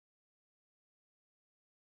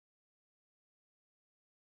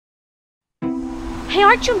Hey,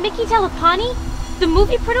 aren't you Mickey Delapani, the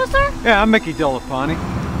movie producer? Yeah, I'm Mickey Delapani.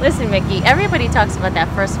 Listen, Mickey, everybody talks about that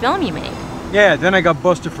first film you made. Yeah, then I got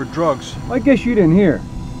busted for drugs. I guess you didn't hear.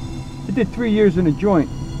 I did 3 years in a joint.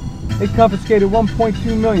 They confiscated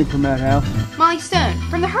 $1.2 million from that house. Molly Stone,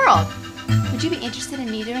 from the Herald. Would you be interested in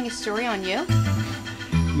me doing a story on you?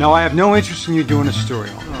 No, I have no interest in you doing a story.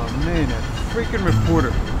 Oh man, that freaking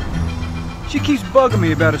reporter. She keeps bugging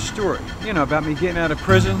me about a story. You know, about me getting out of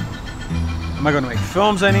prison. Am I going to make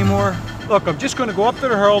films anymore? Look, I'm just going to go up to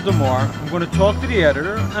the Herald tomorrow. I'm going to talk to the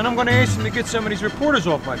editor, and I'm going to ask him to get some of these reporters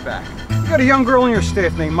off my back. You got a young girl on your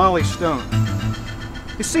staff named Molly Stone.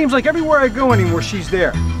 It seems like everywhere I go anymore, she's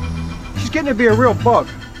there. She's getting to be a real bug.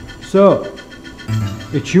 So,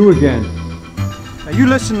 it's you again. Now you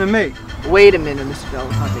listen to me. Wait a minute, Mr.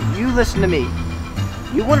 Delapante. You listen to me.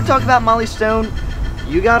 You want to talk about Molly Stone?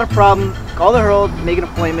 You got a problem. Call the Herald, make an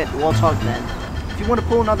appointment, we'll talk then. If you want to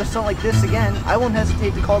pull another stunt like this again, I won't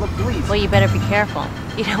hesitate to call the police. Well, you better be careful.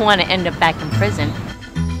 You don't want to end up back in prison.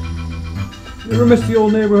 You ever miss the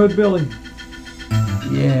old neighborhood, Billy?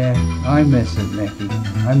 Yeah, I miss it, Mickey.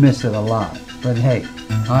 I miss it a lot. But hey,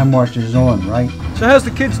 time marches on, right? So how's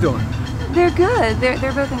the kids doing? They're good.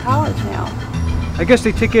 They're both in college now. I guess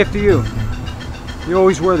they take after you. You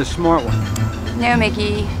always were the smart one. No,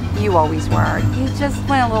 Mickey, you always were. You just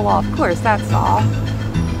went a little off course, that's all.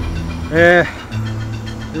 Yeah,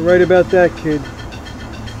 you're right about that, kid.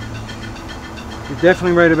 You're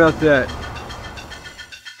definitely right about that.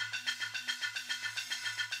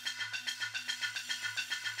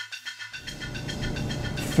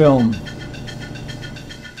 Film.